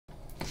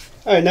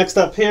All right, next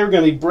up here, we're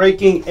going to be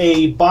breaking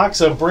a box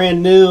of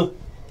brand new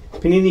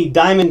Panini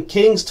Diamond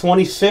Kings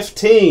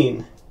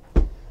 2015.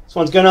 This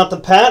one's going out to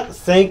Pat.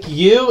 Thank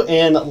you,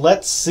 and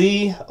let's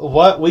see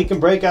what we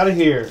can break out of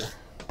here.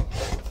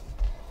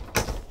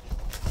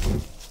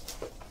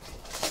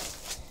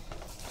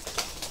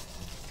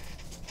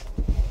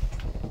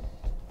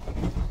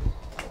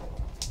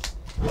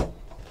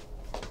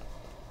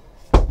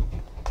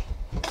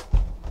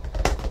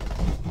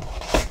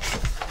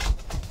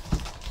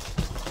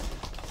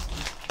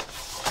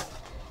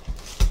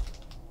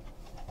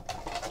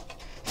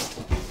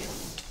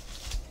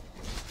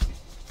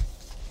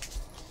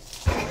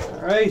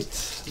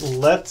 Alright,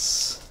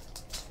 let's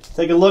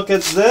take a look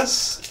at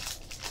this.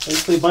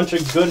 Basically a bunch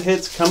of good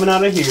hits coming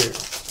out of here.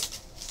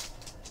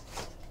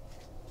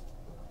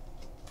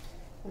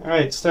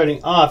 Alright,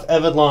 starting off,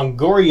 Evan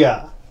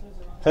Longoria,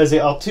 Jose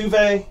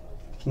Altuve,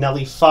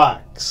 Nelly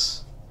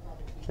Fox,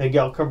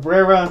 Miguel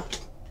Cabrera,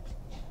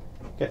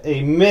 got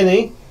a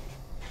mini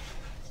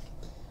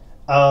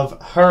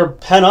of Herb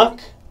Pennock,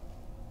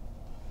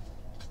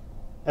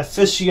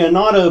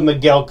 Aficionado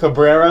Miguel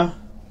Cabrera,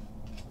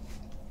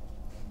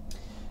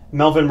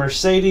 Melvin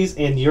Mercedes,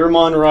 and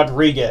Yerman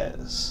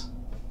Rodriguez.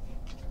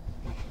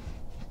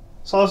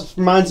 So this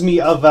reminds me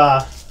of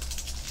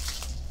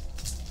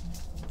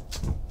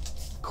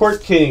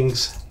Court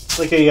Kings. It's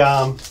like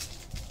a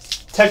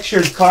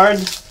textured card.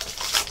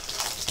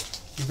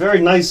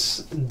 Very nice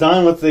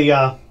done with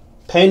the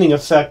painting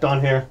effect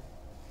on here.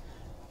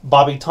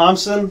 Bobby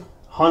Thompson,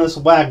 Hannes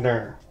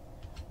Wagner,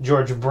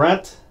 George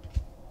Brett,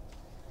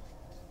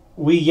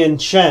 Wei Yin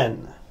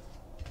Chen,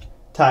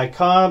 Ty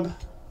Cobb,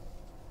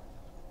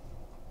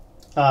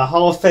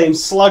 Hall of Fame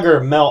slugger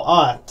Mel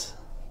Ott,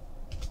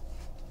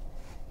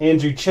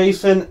 Andrew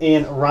Chafin,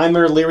 and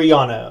Reimer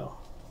Liriano.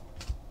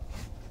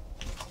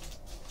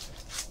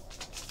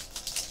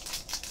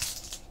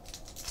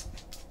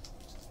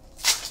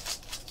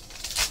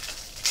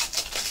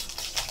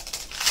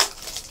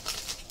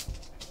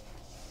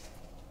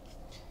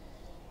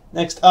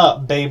 Next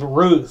up, Babe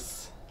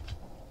Ruth,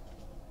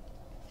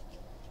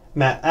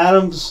 Matt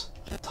Adams,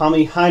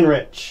 Tommy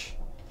Heinrich,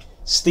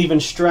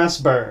 Steven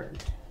Strasburg.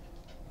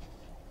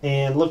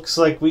 And looks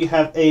like we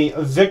have a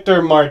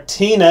Victor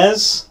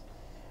Martinez.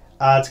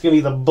 It's going to be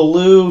the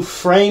blue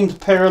framed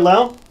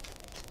parallel.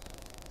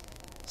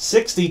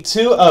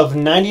 62 of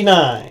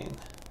 99.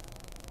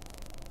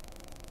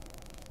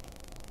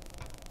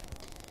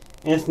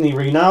 Anthony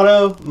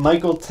Rinaldo,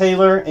 Michael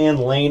Taylor, and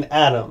Lane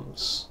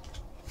Adams.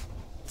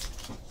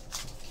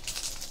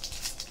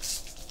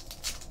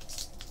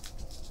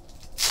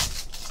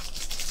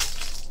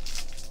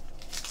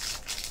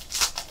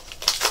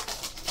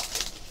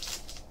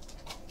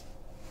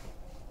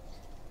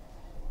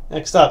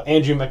 Next up,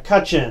 Andrew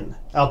McCutchen,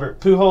 Albert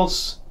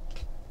Pujols,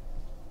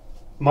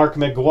 Mark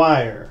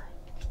McGuire,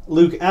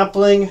 Luke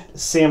Appling,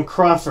 Sam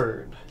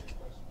Crawford.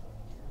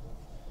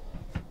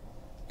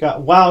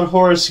 Got Wild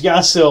Horse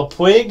Yasiel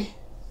Puig,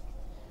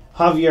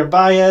 Javier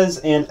Baez,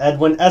 and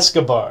Edwin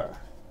Escobar.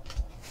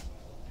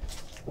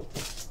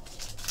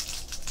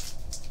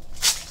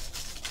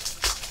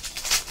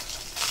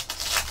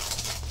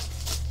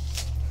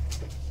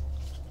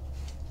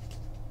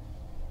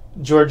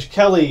 George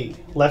Kelly,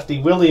 Lefty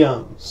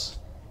Williams,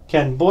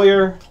 Ken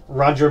Boyer,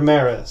 Roger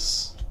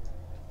Maris,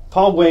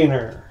 Paul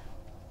Wainer,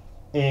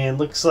 and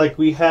looks like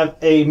we have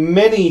a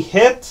mini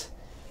hit,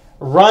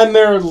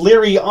 Reimer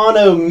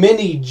Liriano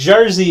mini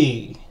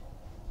jersey.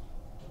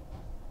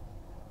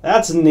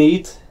 That's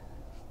neat.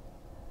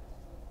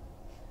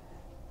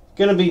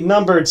 Gonna be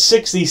numbered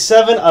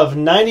 67 of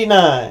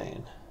 99.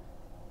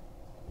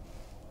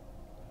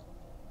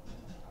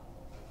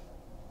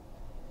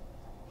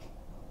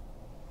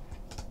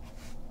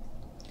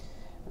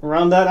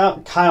 Round that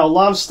out, Kyle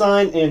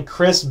Lobstein and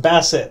Chris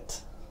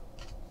Bassett.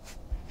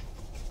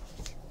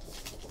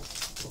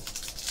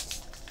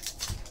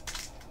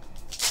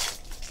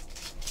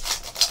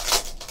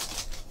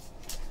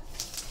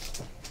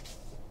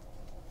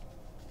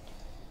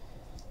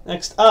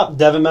 Next up,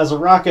 Devin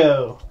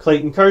Mesoraco,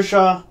 Clayton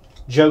Kershaw,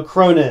 Joe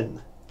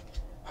Cronin,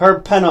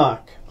 Herb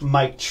Pennock,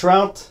 Mike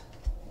Trout,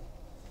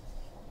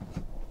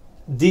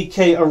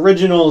 DK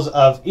Originals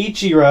of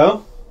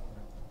Ichiro,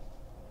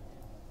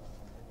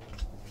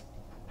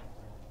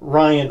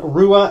 Ryan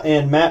Rua,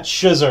 and Matt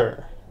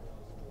Scherzer.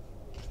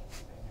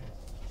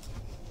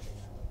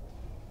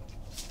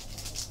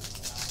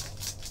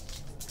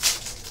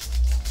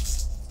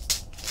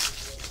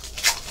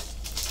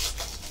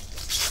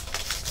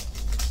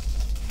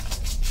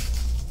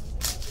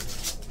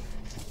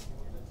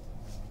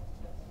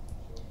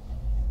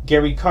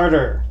 Gary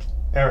Carter,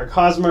 Eric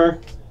Hosmer,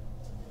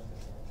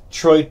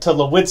 Troy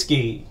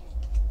Tulowitzki,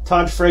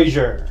 Todd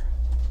Frazier,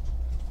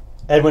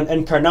 Edwin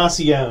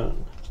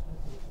Encarnacion,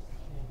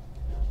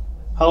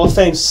 Hall of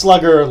Fame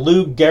slugger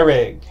Lou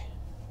Gehrig,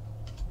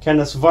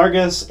 Kenneth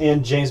Vargas,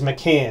 and James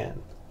McCann.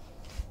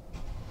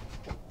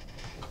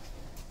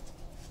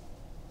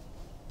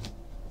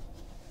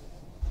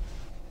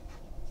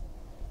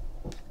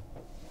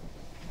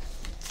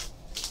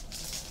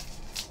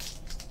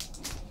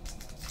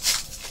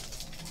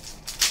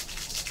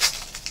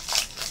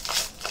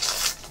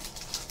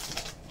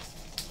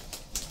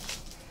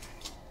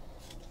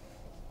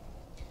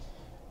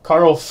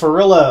 Carl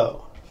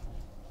Furillo,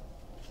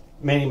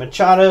 Manny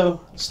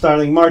Machado,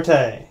 Starling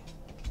Marte,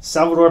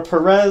 Salvador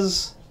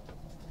Perez,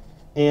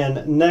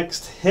 and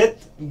next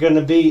hit going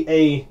to be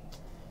a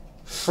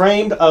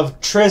framed of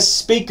Tris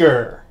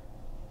Speaker.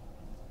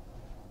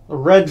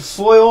 Red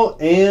foil,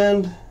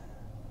 and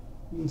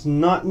it's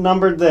not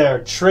numbered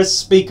there. Tris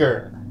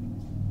Speaker.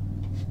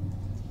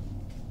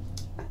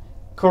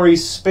 Corey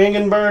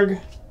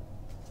Spangenberg,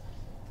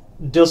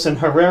 Dilson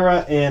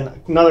Herrera,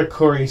 and another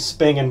Corey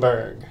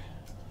Spangenberg.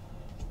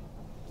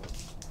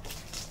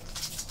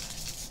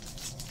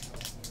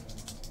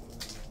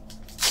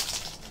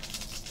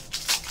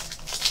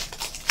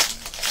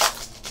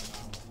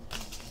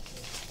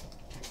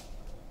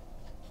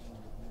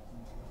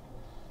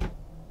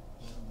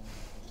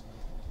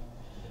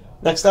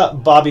 Next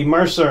up, Bobby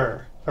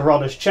Mercer,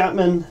 Aroldis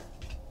Chapman,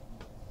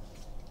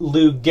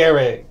 Lou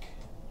Gehrig,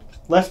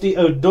 Lefty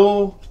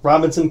O'Doul,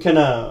 Robinson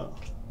Cano,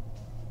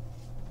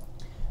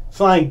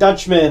 Flying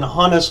Dutchman,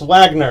 Hannes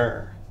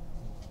Wagner,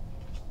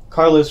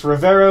 Carlos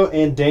Rivero,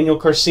 and Daniel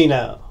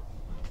Corsino.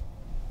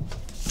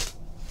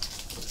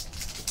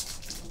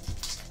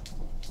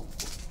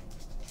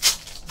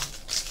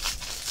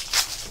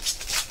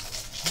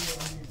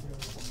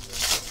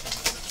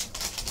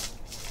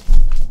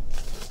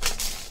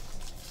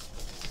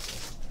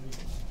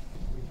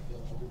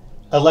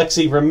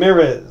 Alexi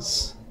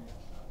Ramirez,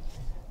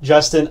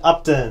 Justin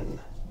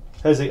Upton,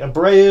 Jose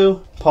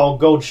Abreu, Paul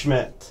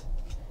Goldschmidt,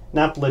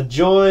 Napla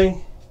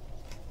Joy,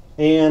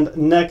 and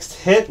next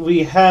hit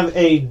we have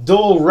a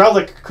dual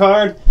relic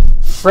card,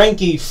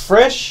 Frankie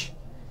Frisch.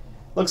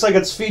 Looks like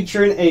it's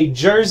featuring a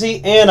jersey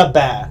and a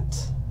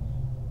bat.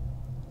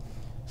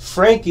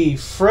 Frankie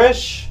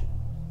Frisch,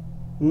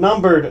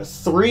 numbered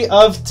 3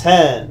 of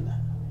 10.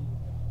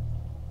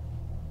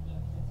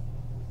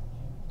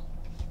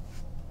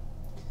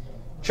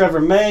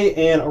 Trevor May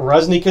and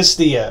Rusney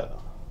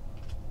Castillo.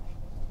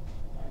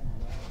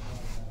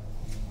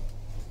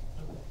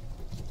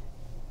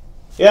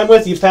 Yeah, I'm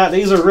with you, Pat.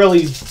 These are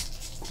really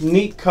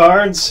neat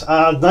cards.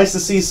 Nice to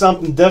see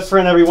something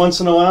different every once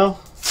in a while.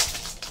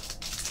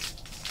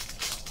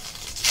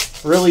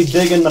 Really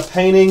digging the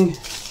painting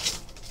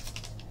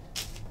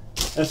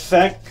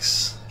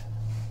effects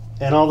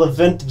and all the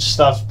vintage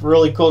stuff.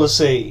 Really cool to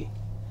see.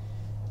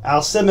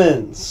 Al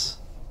Simmons,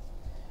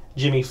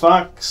 Jimmy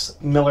Fox,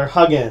 Miller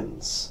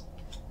Huggins,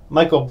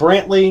 Michael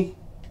Brantley,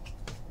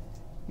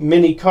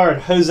 mini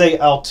card Jose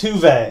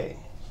Altuve,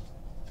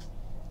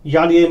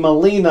 Yadier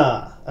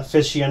Molina,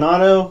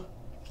 aficionado,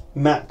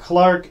 Matt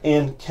Clark,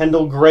 and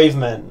Kendall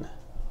Graveman.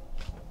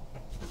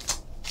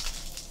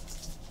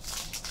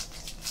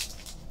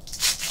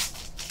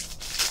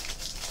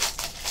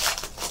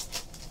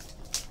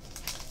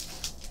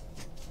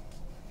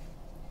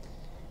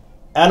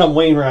 Adam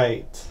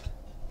Wainwright,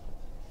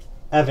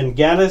 Evan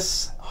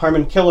Gattis,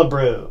 Harmon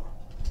Killebrew,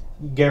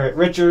 Garrett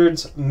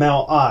Richards,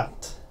 Mel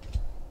Ott.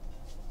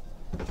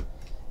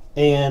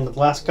 And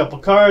last couple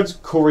cards,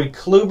 Corey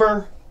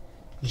Kluber,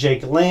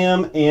 Jake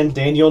Lamb, and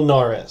Daniel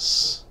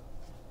Norris.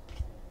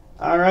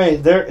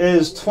 Alright, there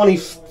is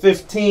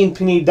 2015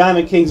 Panini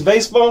Diamond Kings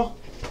Baseball.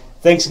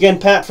 Thanks again,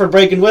 Pat, for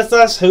breaking with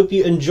us. Hope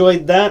you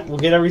enjoyed that. We'll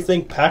get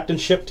everything packed and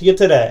shipped to you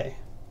today.